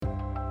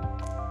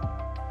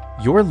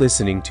You're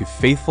listening to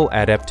Faithful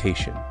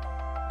Adaptation,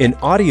 an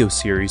audio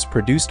series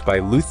produced by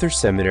Luther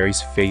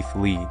Seminary's Faith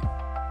Lead,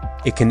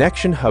 a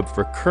connection hub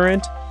for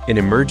current and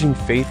emerging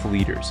faith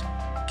leaders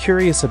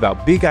curious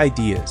about big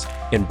ideas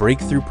and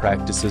breakthrough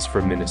practices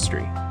for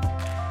ministry.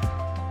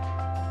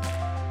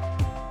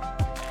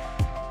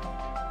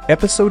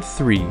 Episode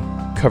 3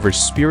 covers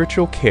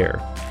spiritual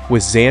care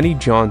with Zanny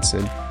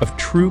Johnson of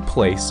True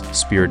Place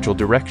Spiritual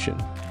Direction.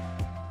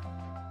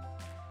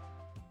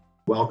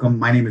 Welcome.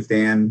 My name is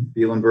Dan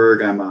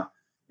Bielenberg. I'm a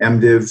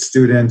MDiv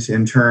student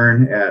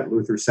intern at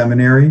Luther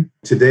Seminary.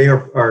 Today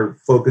our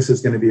focus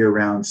is going to be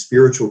around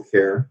spiritual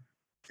care,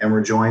 and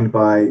we're joined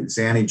by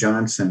Zanny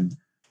Johnson,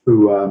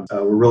 who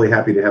we're really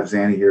happy to have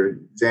Zanny here.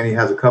 Zanny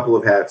has a couple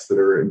of hats that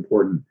are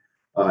important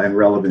and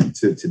relevant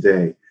to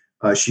today.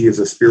 She is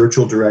a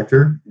spiritual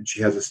director, and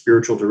she has a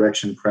spiritual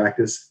direction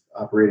practice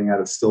operating out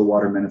of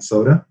Stillwater,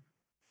 Minnesota.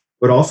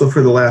 But also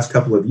for the last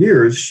couple of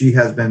years, she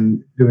has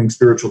been doing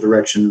spiritual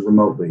direction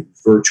remotely,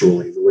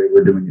 virtually, the way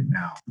we're doing it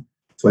now.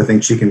 So I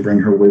think she can bring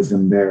her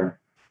wisdom there.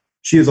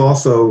 She is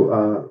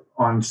also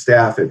on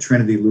staff at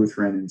Trinity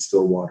Lutheran in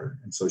Stillwater.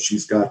 And so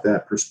she's got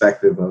that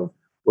perspective of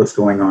what's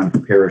going on at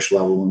the parish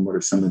level and what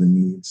are some of the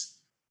needs.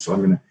 So I'm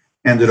going to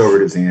hand it over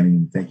to Zanny,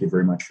 and thank you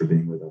very much for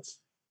being with us.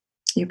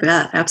 You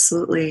bet.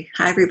 Absolutely.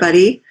 Hi,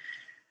 everybody.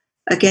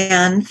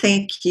 Again,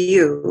 thank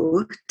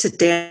you to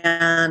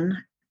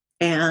Dan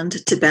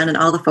and to Ben and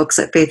all the folks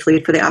at Faith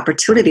Lead for the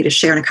opportunity to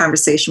share in a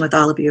conversation with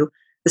all of you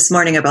this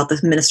morning about the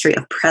ministry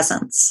of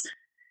presence.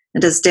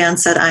 And as Dan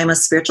said, I'm a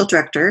spiritual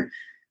director,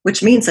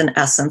 which means in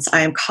essence,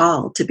 I am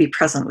called to be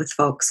present with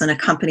folks and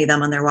accompany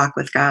them on their walk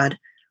with God.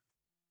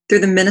 Through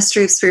the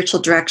ministry of spiritual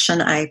direction,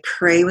 I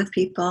pray with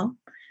people.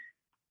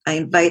 I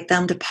invite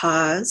them to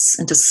pause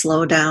and to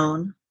slow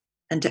down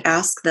and to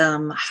ask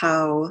them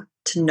how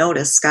to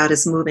notice God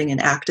is moving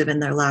and active in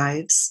their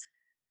lives.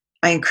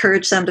 I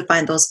encourage them to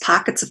find those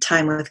pockets of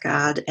time with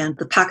God and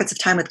the pockets of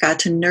time with God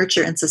to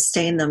nurture and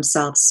sustain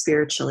themselves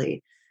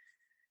spiritually.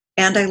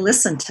 And I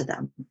listen to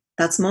them.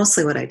 That's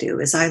mostly what I do,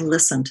 is I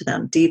listen to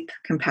them, deep,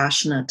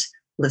 compassionate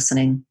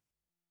listening.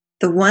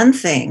 The one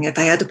thing, if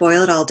I had to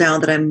boil it all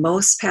down, that I'm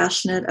most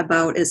passionate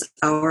about is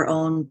our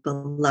own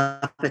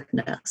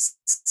belovedness.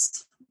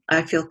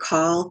 I feel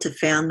called to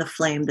fan the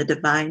flame, the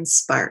divine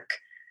spark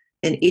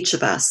in each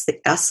of us,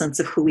 the essence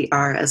of who we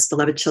are as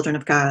beloved children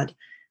of God.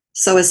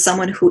 So as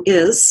someone who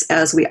is,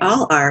 as we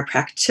all are,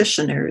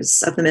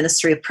 practitioners of the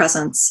ministry of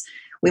presence,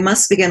 we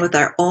must begin with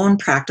our own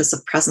practice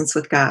of presence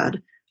with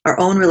God, our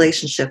own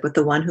relationship with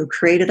the one who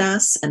created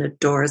us and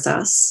adores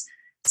us,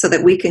 so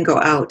that we can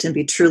go out and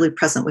be truly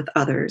present with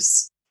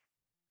others.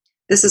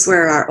 This is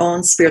where our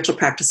own spiritual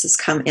practices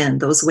come in,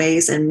 those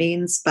ways and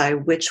means by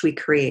which we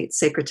create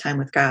sacred time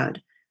with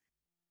God.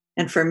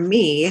 And for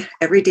me,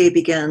 every day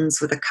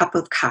begins with a cup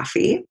of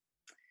coffee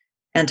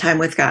and time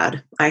with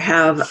God. I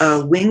have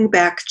a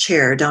wingback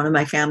chair down in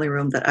my family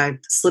room that I've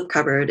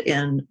slip-covered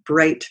in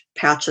bright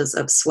patches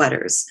of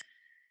sweaters.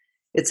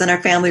 It's in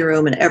our family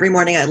room, and every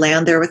morning I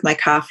land there with my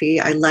coffee,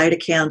 I light a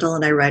candle,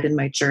 and I write in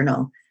my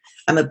journal.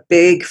 I'm a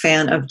big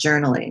fan of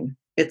journaling.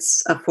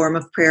 It's a form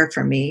of prayer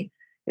for me.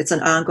 It's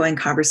an ongoing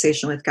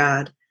conversation with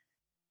God.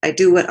 I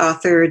do what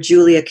author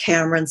Julia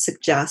Cameron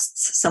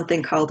suggests,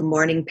 something called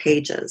morning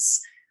pages,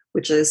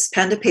 which is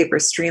pen to paper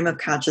stream of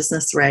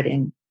consciousness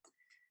writing.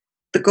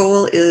 The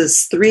goal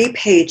is 3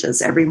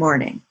 pages every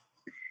morning.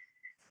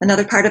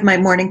 Another part of my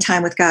morning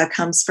time with God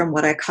comes from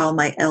what I call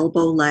my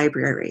elbow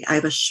library. I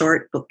have a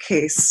short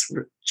bookcase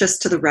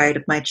just to the right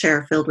of my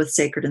chair filled with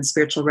sacred and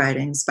spiritual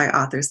writings by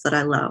authors that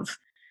I love.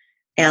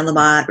 Anne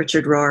Lamott,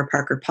 Richard Rohr,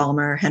 Parker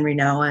Palmer, Henry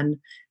Nouwen,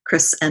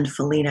 Chris and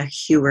Felina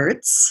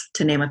Hewarts,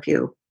 to name a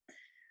few.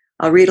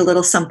 I'll read a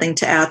little something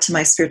to add to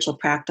my spiritual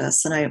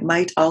practice, and I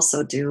might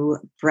also do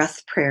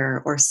breath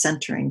prayer or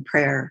centering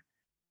prayer,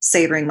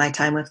 savoring my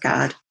time with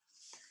God.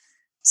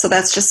 So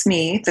that's just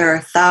me. There are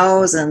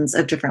thousands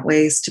of different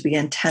ways to be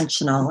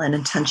intentional and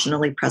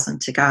intentionally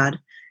present to God.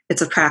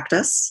 It's a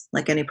practice,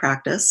 like any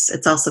practice.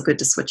 It's also good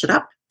to switch it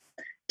up,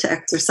 to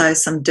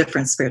exercise some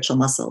different spiritual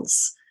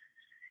muscles.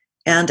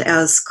 And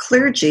as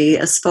clergy,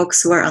 as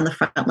folks who are on the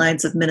front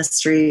lines of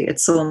ministry,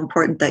 it's so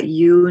important that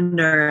you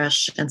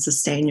nourish and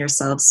sustain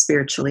yourselves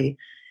spiritually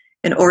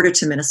in order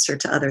to minister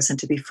to others and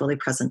to be fully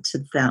present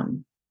to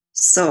them.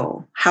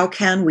 So how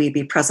can we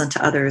be present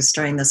to others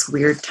during this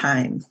weird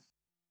time?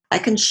 I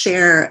can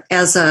share,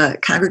 as a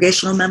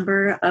congregational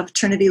member of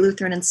Trinity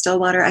Lutheran in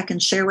Stillwater, I can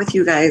share with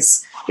you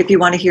guys if you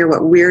want to hear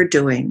what we're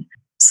doing.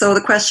 So the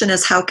question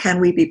is, how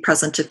can we be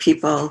present to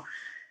people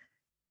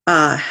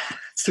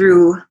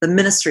through the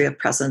ministry of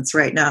presence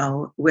right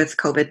now with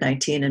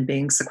COVID-19 and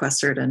being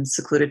sequestered and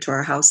secluded to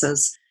our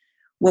houses?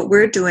 What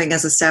we're doing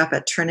as a staff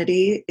at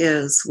Trinity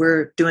is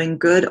we're doing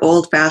good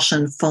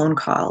old-fashioned phone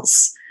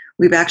calls.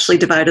 We've actually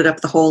divided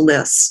up the whole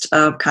list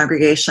of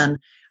congregation.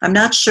 I'm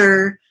not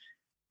sure.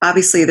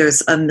 Obviously,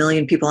 there's a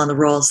million people on the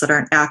rolls that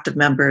aren't active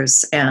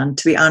members, and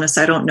to be honest,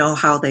 I don't know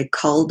how they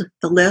culled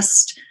the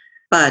list,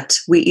 but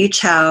we each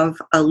have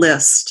a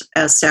list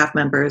as staff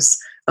members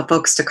of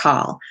folks to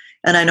call.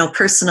 And I know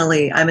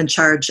personally, I'm in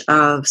charge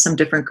of some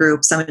different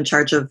groups. I'm in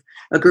charge of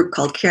a group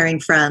called Caring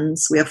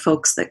Friends. We have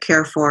folks that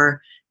care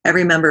for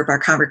every member of our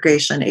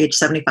congregation age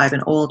 75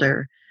 and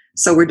older.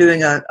 So we're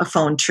doing a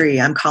phone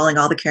tree. I'm calling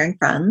all the Caring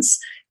Friends,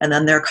 and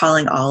then they're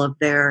calling all of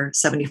their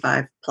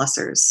 75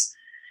 plussers.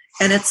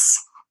 And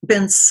it's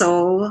been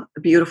so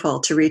beautiful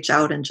to reach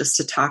out and just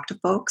to talk to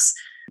folks.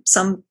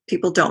 Some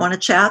people don't want to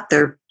chat.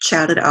 They're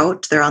chatted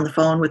out. They're on the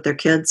phone with their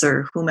kids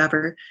or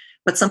whomever.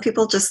 But some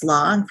people just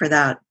long for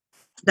that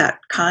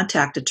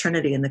contact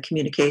eternity and the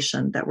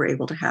communication that we're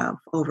able to have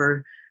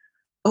over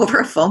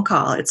a phone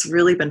call. It's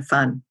really been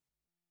fun.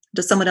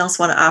 Does someone else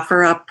want to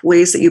offer up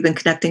ways that you've been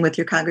connecting with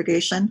your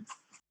congregation?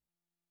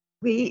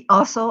 We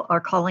also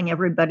are calling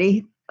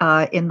everybody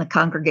in the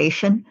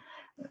congregation.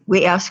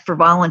 We ask for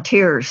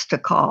volunteers to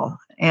call,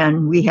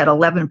 and we had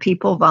 11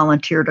 people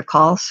volunteer to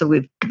call, so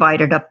we've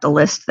divided up the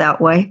list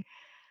that way.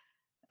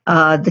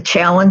 The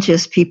challenge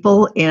is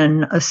people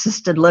in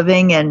assisted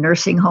living and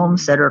nursing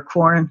homes that are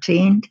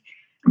quarantined.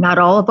 Not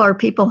all of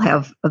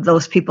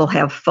those people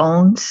have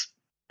phones.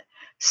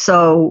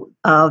 So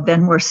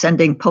then we're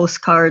sending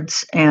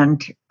postcards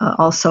and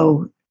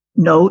also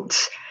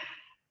notes.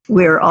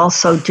 We're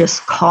also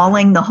just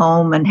calling the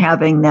home and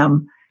having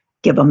them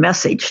give a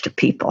message to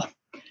people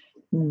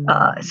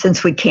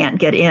since we can't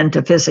get in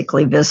to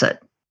physically visit.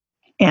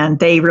 And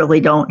they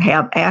really don't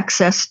have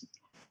access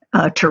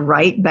to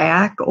write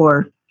back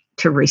or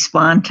to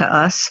respond to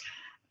us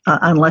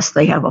unless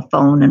they have a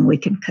phone and we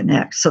can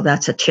connect. So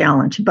that's a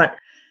challenge. But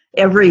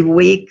every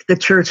week, the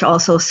church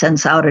also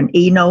sends out an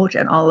e-note,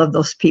 and all of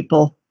those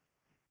people,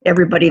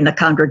 everybody in the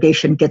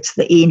congregation gets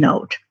the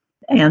e-note.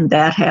 And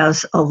that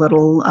has a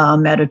little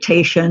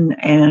meditation,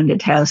 and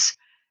it has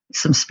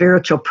some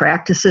spiritual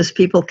practices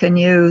people can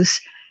use,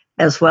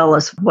 as well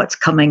as what's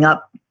coming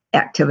up,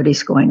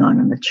 activities going on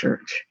in the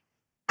church.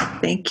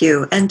 Thank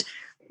you. And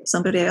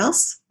somebody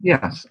else?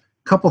 Yes.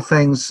 A couple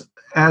things.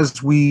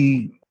 As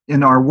we,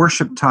 in our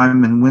worship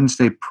time and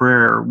Wednesday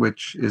prayer,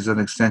 which is an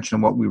extension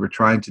of what we were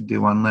trying to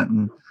do on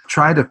Lenten,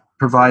 try to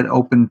provide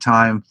open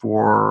time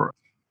for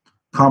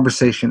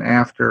conversation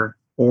after,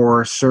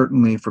 or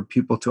certainly for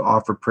people to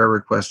offer prayer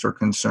requests or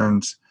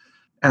concerns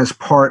as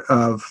part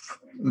of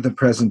the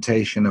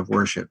presentation of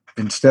worship.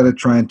 Instead of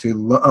trying to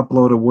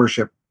upload a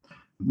worship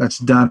that's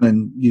done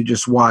and you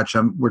just watch,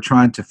 we're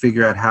trying to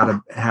figure out how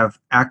to have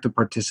active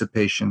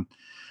participation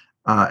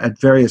at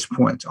various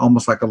points,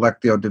 almost like a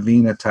Lectio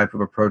Divina type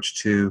of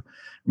approach to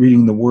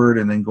reading the Word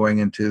and then going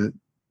into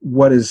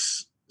what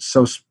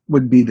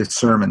would be the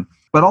sermon.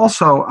 But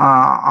also,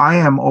 I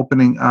am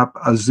opening up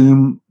a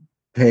Zoom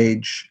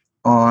page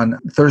on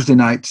Thursday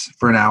nights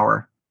for an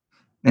hour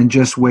and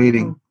just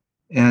waiting.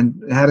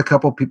 And had a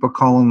couple people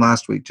call in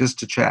last week just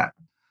to chat.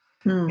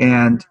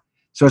 And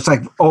so it's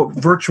like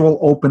virtual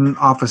open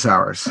office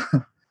hours.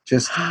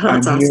 Just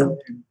That's I'm awesome. here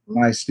in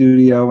my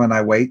studio and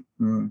I wait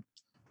and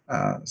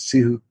see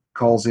who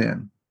calls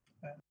in.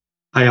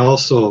 I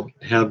also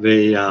have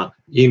a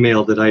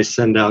email that I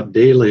send out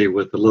daily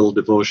with a little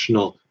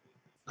devotional.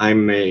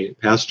 I'm a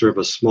pastor of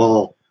a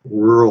small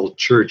rural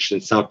church in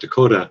South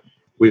Dakota.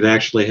 We've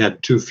actually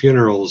had 2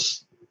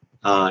 funerals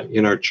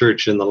in our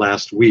church in the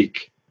last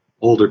week,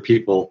 older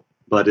people,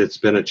 but it's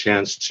been a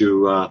chance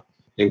to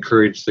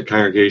encourage the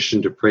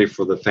congregation to pray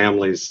for the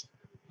families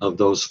of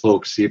those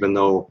folks, even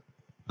though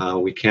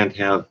we can't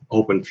have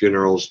open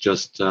funerals,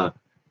 just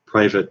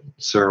private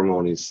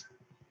ceremonies.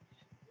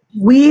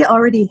 We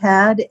already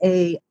had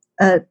a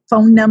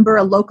phone number,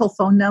 a local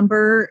phone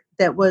number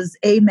that was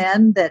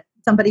Amen, that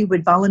somebody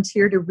would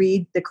volunteer to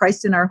read the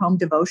Christ in Our Home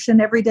devotion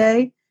every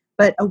day.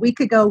 But a week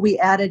ago, we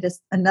added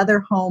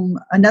another phone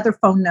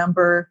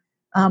number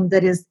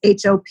that is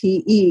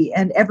HOPE.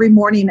 And every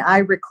morning I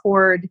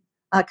record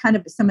kind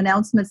of some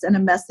announcements and a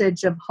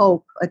message of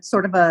hope. It's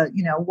sort of a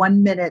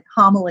 1-minute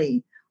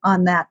homily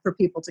on that for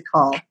people to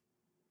call.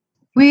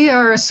 We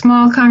are a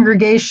small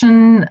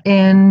congregation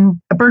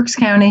in Berks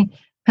County,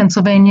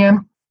 Pennsylvania,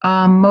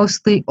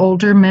 mostly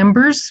older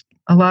members.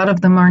 A lot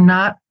of them are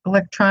not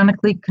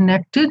electronically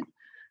connected.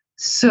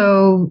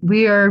 So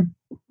we are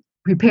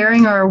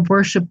preparing our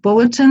worship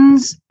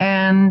bulletins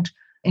and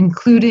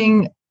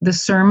including the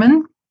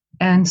sermon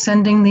and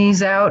sending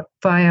these out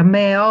via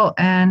mail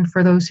and,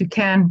 for those who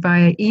can,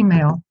 via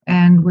email.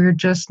 And we're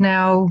just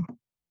now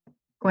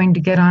going to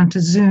get onto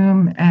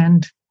Zoom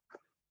and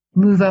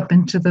move up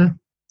into the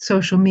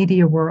social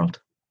media world.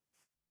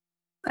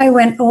 I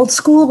went old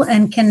school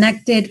and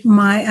connected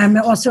I'm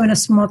also in a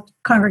small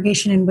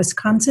congregation in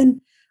Wisconsin.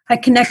 I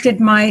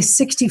connected my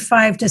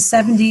 65 to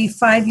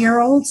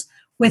 75-year-olds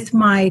with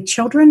my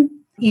children,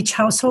 each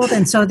household.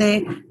 And so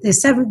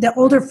the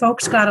older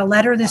folks got a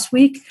letter this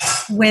week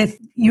with,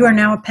 you are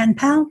now a pen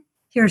pal.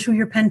 Here's who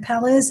your pen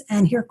pal is.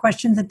 And here are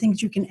questions and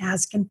things you can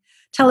ask and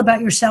tell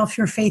about yourself,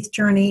 your faith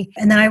journey.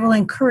 And then I will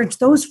encourage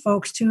those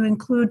folks to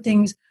include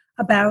things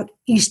about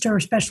Easter,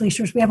 special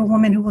Easters. We have a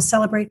woman who will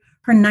celebrate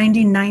her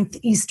 99th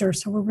Easter.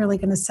 So we're really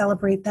going to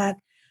celebrate that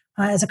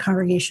as a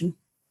congregation.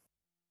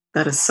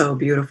 That is so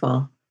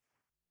beautiful.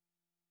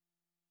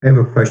 I have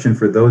a question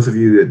for those of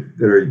you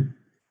that are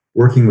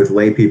working with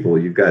lay people.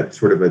 You've got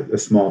sort of a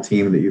small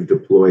team that you've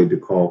deployed to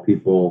call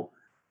people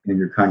in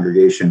your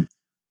congregation.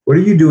 What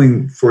are you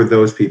doing for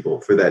those people,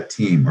 for that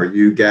team? Are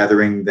you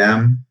gathering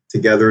them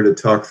together to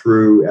talk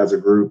through as a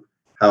group,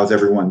 how's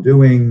everyone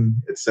doing,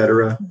 et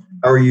cetera?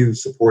 How are you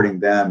supporting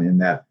them in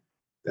that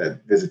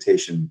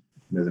visitation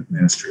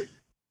ministry?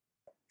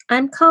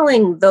 I'm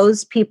calling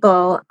those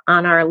people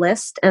on our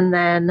list, and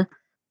then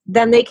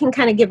they can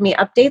kind of give me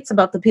updates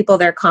about the people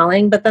they're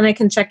calling, but then I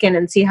can check in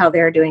and see how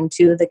they're doing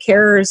too. The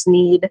carers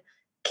need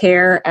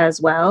care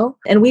as well.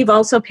 And we've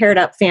also paired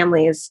up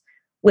families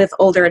with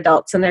older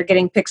adults, and they're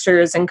getting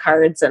pictures and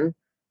cards and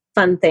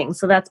fun things.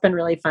 So that's been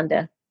really fun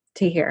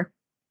to hear.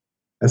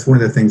 That's one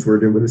of the things we're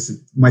doing with this.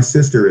 My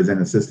sister is in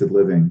assisted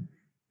living,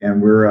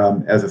 and we're,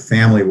 as a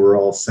family, we're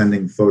all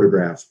sending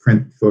photographs,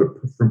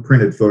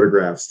 printed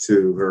photographs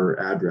to her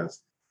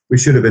address. We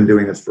should have been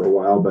doing this for a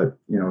while, but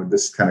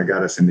this kind of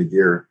got us into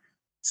gear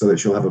so that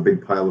she'll have a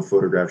big pile of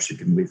photographs she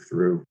can leaf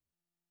through.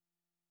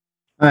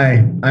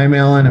 Hi, I'm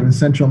Alan. I'm in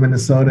central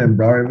Minnesota in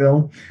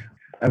Browerville.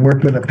 I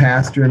work with a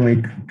pastor, and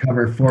we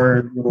cover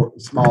 4 little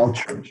small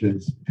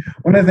churches.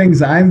 One of the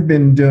things I've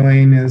been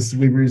doing is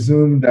we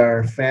resumed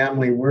our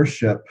family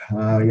worship.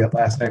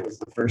 Last night was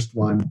the first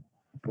one,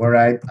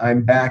 where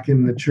I'm back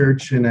in the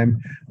church and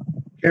I'm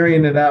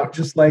carrying it out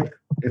just like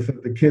if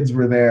the kids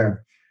were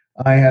there.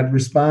 I had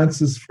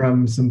responses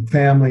from some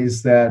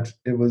families that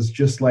it was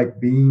just like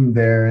being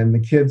there, and the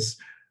kids,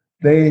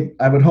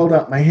 I would hold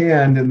out my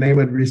hand and they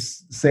would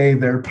say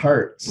their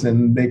parts,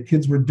 and the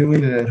kids were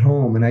doing it at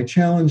home. And I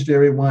challenged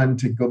everyone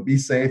to go be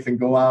safe and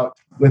go out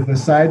with a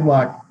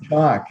sidewalk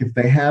chalk if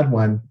they had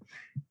one,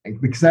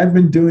 because I've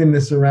been doing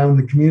this around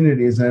the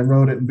communities. I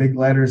wrote it in big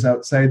letters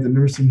outside the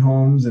nursing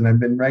homes, and I've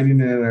been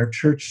writing it in our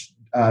church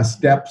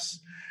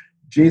steps.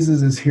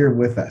 Jesus is here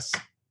with us.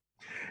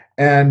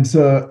 And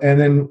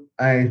then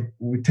I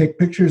would take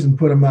pictures and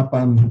put them up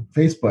on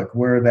Facebook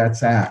where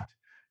that's at.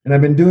 And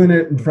I've been doing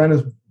it in front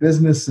of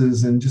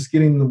businesses and just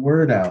getting the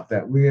word out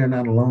that we are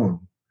not alone.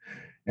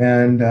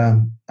 And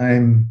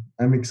I'm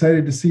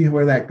excited to see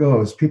where that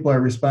goes. People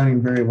are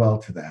responding very well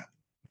to that.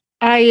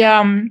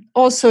 I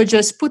also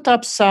just put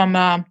up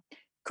some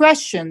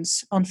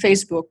questions on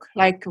Facebook.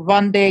 Like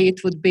one day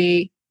it would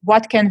be,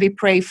 what can we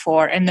pray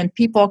for? And then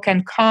people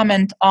can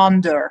comment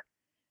under.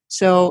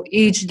 So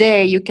each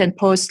day you can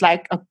post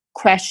like a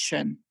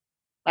question,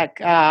 like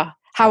how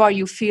are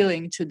you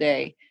feeling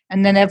today?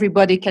 And then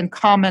everybody can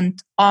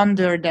comment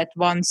under that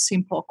one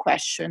simple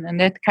question. And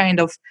that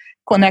kind of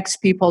connects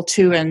people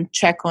too and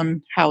check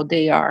on how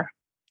they are.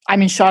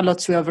 I'm in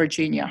Charlottesville,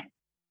 Virginia.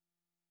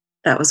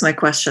 That was my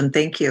question.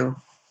 Thank you.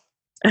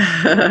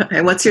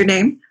 And what's your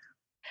name?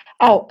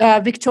 Oh,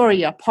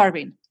 Victoria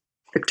Parvin.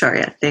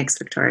 Victoria. Thanks,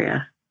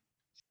 Victoria.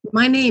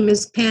 My name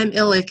is Pam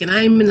Illick, and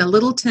I'm in a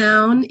little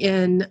town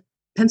in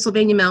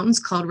Pennsylvania Mountains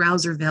called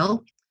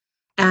Rouserville,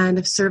 and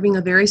I'm serving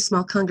a very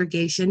small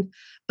congregation.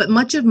 But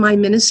much of my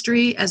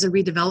ministry as a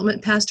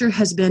redevelopment pastor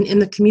has been in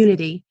the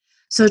community.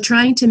 So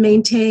trying to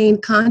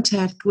maintain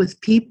contact with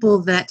people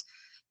that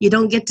you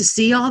don't get to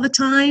see all the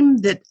time,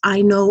 that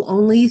I know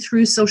only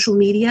through social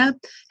media,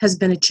 has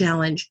been a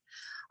challenge.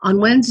 On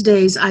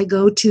Wednesdays, I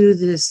go to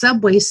the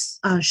Subway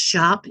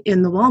shop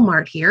in the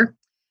Walmart here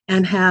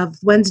and have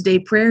Wednesday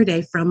prayer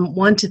day from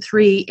 1 to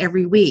 3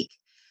 every week.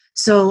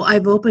 So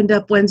I've opened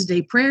up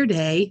Wednesday prayer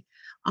day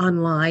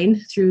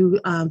online through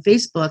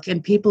Facebook,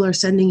 and people are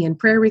sending in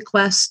prayer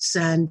requests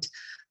and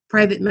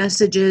private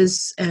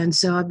messages. And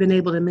so I've been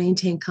able to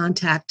maintain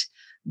contact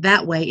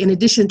that way, in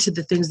addition to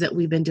the things that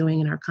we've been doing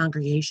in our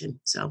congregation.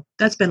 So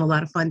that's been a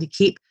lot of fun to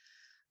keep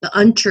the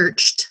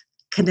unchurched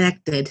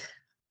connected.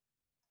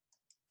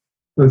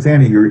 So,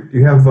 Sandy,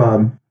 you have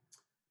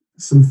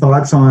some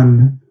thoughts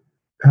on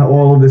how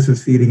all of this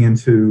is feeding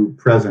into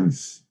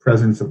presence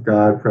of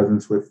God,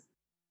 presence with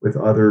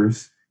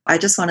others. I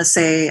just want to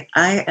say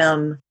I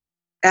am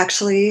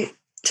actually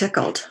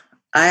tickled.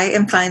 I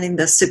am finding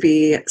this to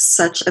be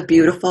such a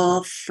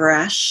beautiful,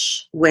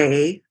 fresh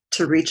way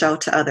to reach out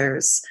to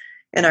others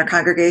in our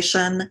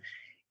congregation.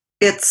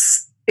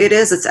 It's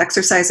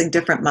exercising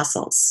different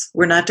muscles.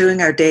 We're not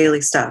doing our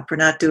daily stuff. We're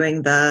not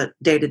doing the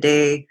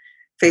day-to-day,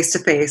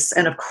 face-to-face.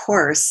 And of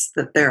course,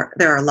 that there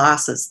are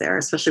losses there,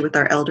 especially with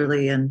our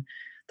elderly and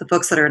the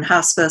folks that are in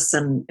hospice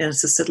and in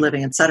assisted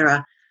living, et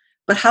cetera.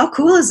 But how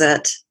cool is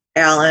it,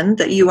 Alan,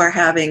 that you are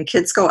having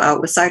kids go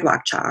out with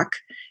sidewalk chalk?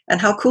 And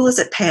how cool is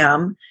it,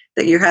 Pam,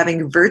 that you're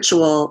having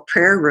virtual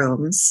prayer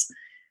rooms?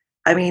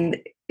 I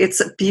mean,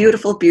 it's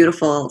beautiful,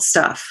 beautiful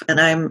stuff. And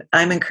I'm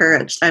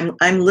encouraged.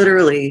 I'm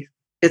literally,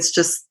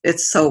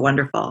 it's so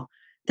wonderful.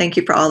 Thank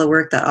you for all the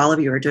work that all of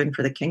you are doing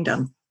for the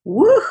kingdom.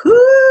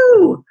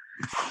 Woohoo!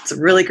 It's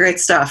really great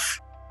stuff.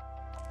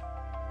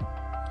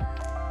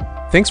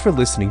 Thanks for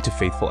listening to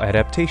Faithful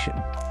Adaptation,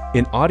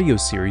 an audio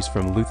series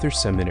from Luther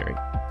Seminary.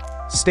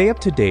 Stay up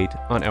to date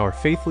on our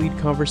Faith Lead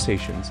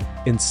conversations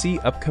and see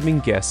upcoming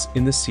guests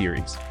in the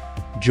series.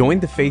 Join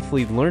the Faith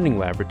Lead Learning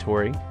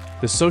Laboratory,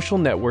 the social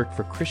network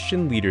for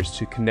Christian leaders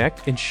to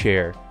connect and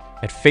share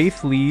at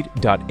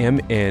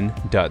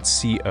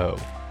faithlead.mn.co.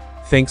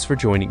 Thanks for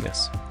joining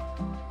us.